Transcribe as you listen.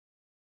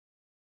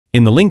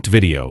In the linked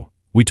video,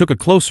 we took a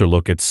closer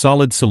look at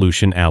solid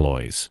solution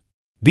alloys.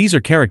 These are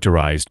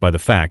characterized by the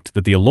fact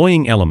that the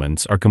alloying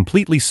elements are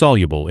completely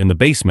soluble in the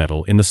base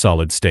metal in the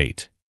solid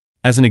state.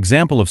 As an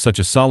example of such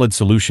a solid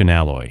solution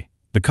alloy,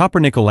 the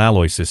copper-nickel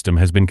alloy system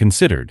has been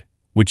considered,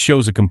 which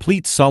shows a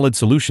complete solid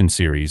solution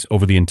series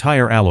over the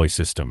entire alloy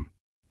system.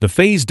 The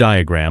phase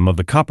diagram of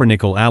the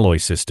copper-nickel alloy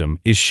system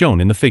is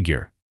shown in the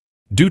figure.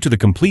 Due to the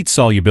complete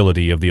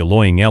solubility of the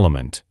alloying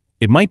element,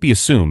 it might be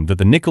assumed that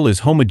the nickel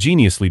is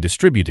homogeneously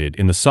distributed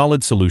in the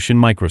solid solution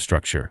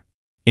microstructure.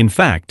 In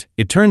fact,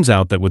 it turns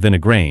out that within a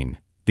grain,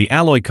 the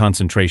alloy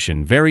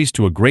concentration varies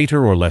to a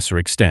greater or lesser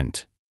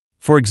extent.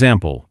 For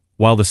example,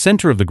 while the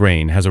center of the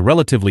grain has a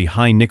relatively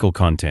high nickel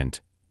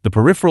content, the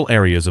peripheral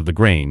areas of the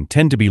grain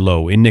tend to be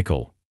low in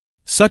nickel.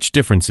 Such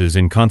differences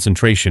in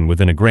concentration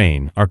within a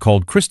grain are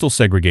called crystal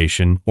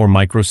segregation or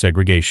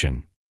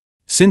microsegregation.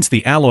 Since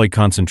the alloy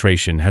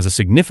concentration has a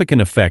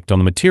significant effect on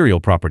the material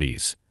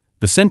properties,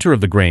 the center of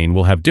the grain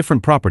will have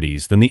different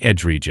properties than the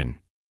edge region.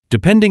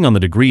 Depending on the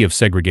degree of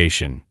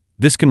segregation,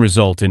 this can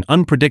result in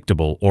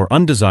unpredictable or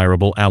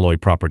undesirable alloy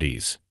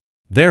properties.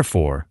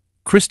 Therefore,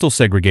 crystal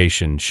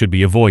segregation should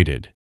be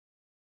avoided.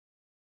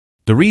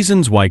 The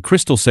reasons why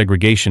crystal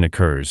segregation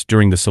occurs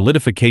during the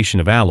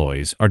solidification of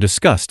alloys are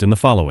discussed in the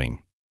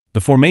following.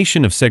 The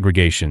formation of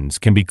segregations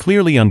can be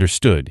clearly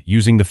understood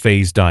using the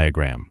phase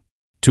diagram.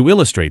 To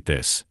illustrate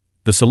this,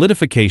 the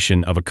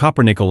solidification of a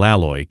copper-nickel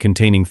alloy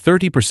containing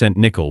 30%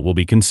 nickel will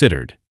be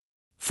considered.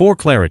 For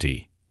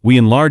clarity, we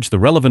enlarge the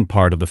relevant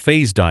part of the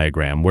phase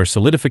diagram where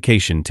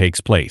solidification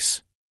takes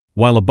place.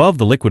 While above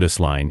the liquidus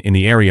line in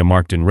the area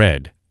marked in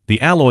red,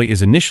 the alloy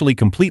is initially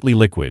completely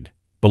liquid.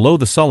 Below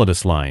the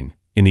solidus line,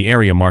 in the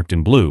area marked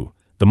in blue,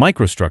 the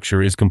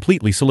microstructure is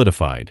completely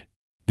solidified.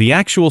 The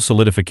actual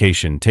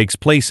solidification takes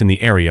place in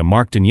the area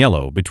marked in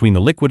yellow between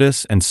the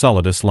liquidus and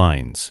solidus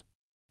lines.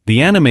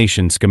 The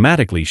animation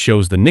schematically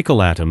shows the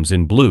nickel atoms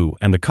in blue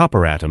and the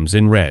copper atoms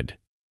in red.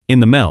 In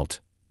the melt,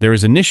 there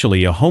is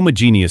initially a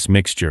homogeneous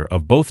mixture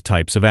of both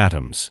types of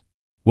atoms.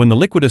 When the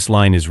liquidus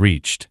line is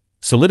reached,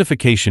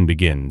 solidification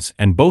begins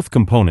and both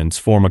components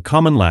form a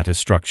common lattice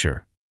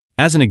structure.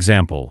 As an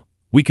example,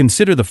 we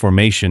consider the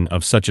formation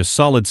of such a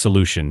solid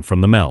solution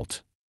from the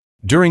melt.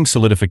 During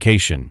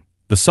solidification,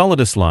 the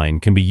solidus line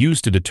can be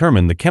used to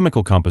determine the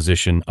chemical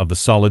composition of the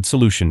solid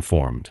solution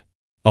formed.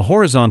 A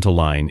horizontal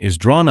line is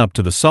drawn up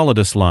to the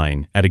solidus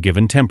line at a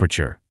given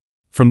temperature.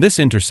 From this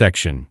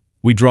intersection,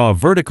 we draw a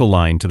vertical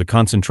line to the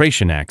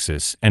concentration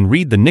axis and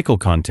read the nickel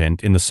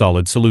content in the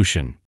solid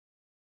solution.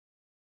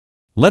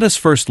 Let us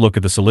first look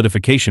at the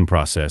solidification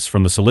process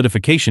from the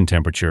solidification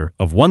temperature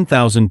of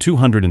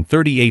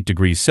 1238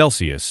 degrees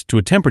Celsius to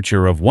a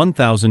temperature of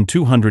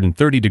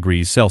 1230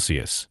 degrees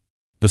Celsius.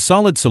 The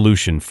solid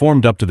solution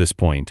formed up to this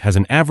point has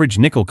an average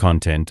nickel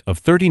content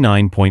of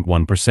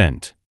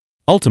 39.1%.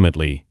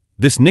 Ultimately,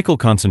 this nickel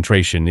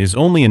concentration is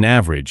only an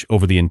average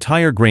over the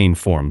entire grain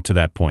formed to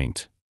that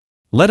point.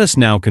 Let us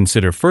now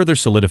consider further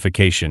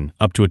solidification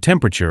up to a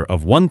temperature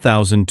of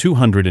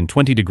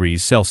 1220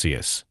 degrees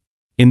Celsius.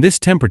 In this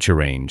temperature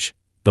range,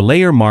 the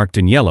layer marked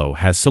in yellow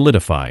has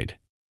solidified.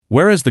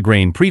 Whereas the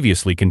grain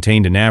previously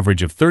contained an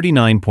average of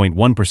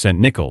 39.1%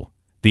 nickel,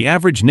 the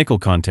average nickel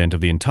content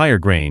of the entire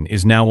grain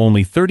is now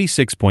only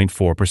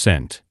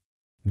 36.4%.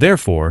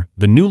 Therefore,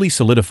 the newly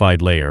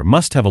solidified layer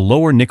must have a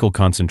lower nickel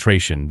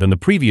concentration than the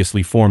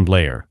previously formed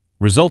layer,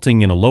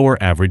 resulting in a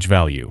lower average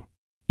value.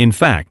 In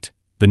fact,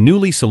 the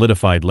newly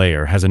solidified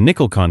layer has a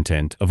nickel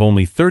content of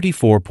only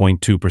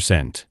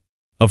 34.2%.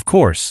 Of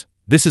course,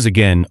 this is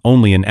again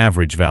only an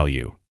average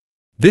value.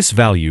 This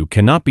value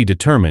cannot be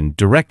determined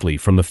directly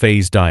from the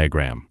phase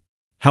diagram.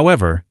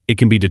 However, it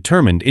can be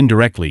determined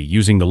indirectly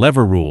using the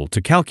lever rule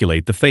to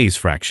calculate the phase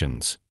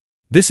fractions.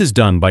 This is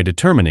done by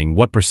determining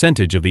what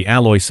percentage of the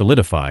alloy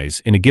solidifies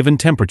in a given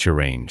temperature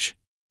range.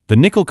 The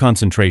nickel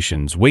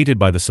concentrations weighted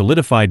by the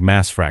solidified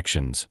mass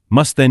fractions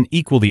must then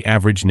equal the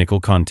average nickel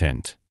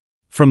content.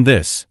 From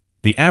this,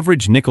 the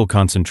average nickel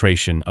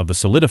concentration of the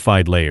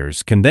solidified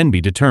layers can then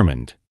be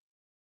determined.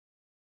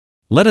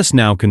 Let us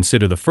now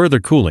consider the further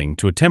cooling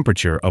to a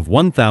temperature of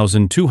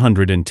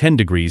 1210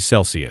 degrees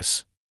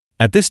Celsius.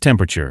 At this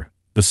temperature,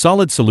 the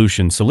solid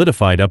solution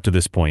solidified up to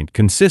this point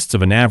consists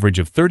of an average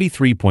of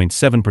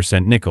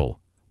 33.7% nickel,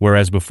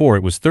 whereas before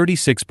it was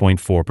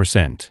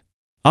 36.4%.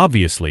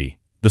 Obviously,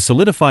 the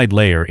solidified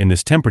layer in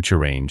this temperature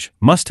range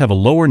must have a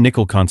lower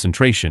nickel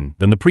concentration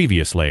than the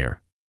previous layer.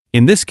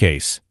 In this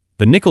case,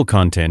 the nickel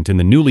content in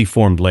the newly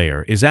formed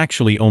layer is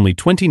actually only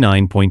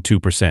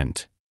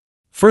 29.2%.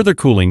 Further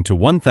cooling to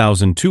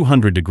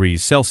 1200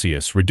 degrees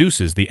Celsius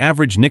reduces the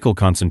average nickel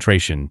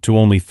concentration to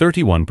only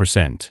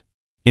 31%.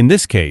 In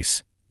this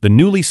case, the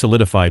newly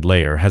solidified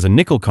layer has a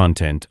nickel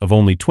content of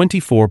only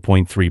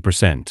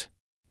 24.3%.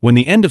 When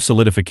the end of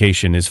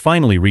solidification is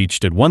finally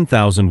reached at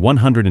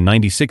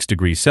 1196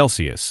 degrees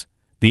Celsius,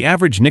 the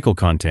average nickel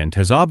content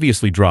has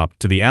obviously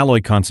dropped to the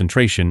alloy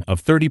concentration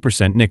of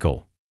 30%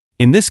 nickel.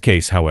 In this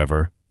case,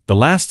 however, the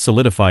last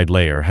solidified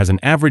layer has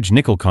an average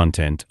nickel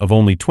content of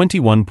only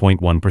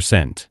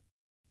 21.1%.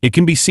 It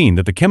can be seen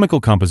that the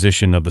chemical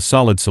composition of the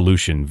solid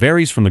solution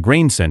varies from the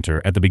grain center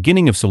at the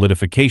beginning of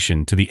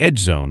solidification to the edge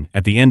zone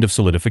at the end of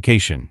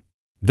solidification.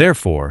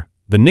 Therefore,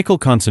 the nickel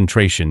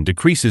concentration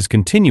decreases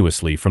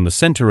continuously from the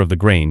center of the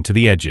grain to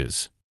the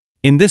edges.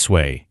 In this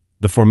way,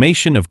 the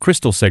formation of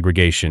crystal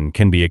segregation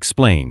can be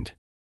explained.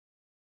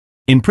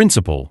 In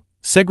principle,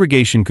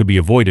 segregation could be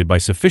avoided by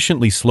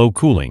sufficiently slow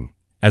cooling,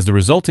 as the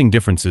resulting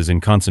differences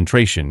in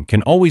concentration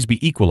can always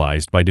be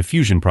equalized by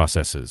diffusion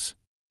processes.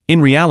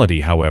 In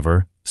reality,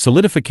 however,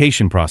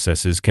 solidification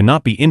processes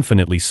cannot be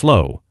infinitely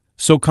slow,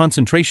 so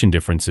concentration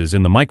differences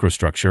in the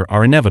microstructure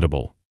are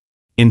inevitable.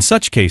 In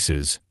such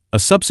cases, a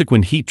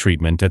subsequent heat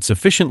treatment at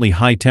sufficiently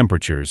high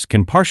temperatures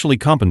can partially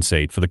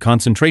compensate for the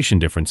concentration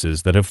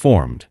differences that have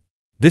formed.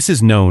 This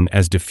is known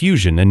as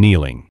diffusion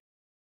annealing.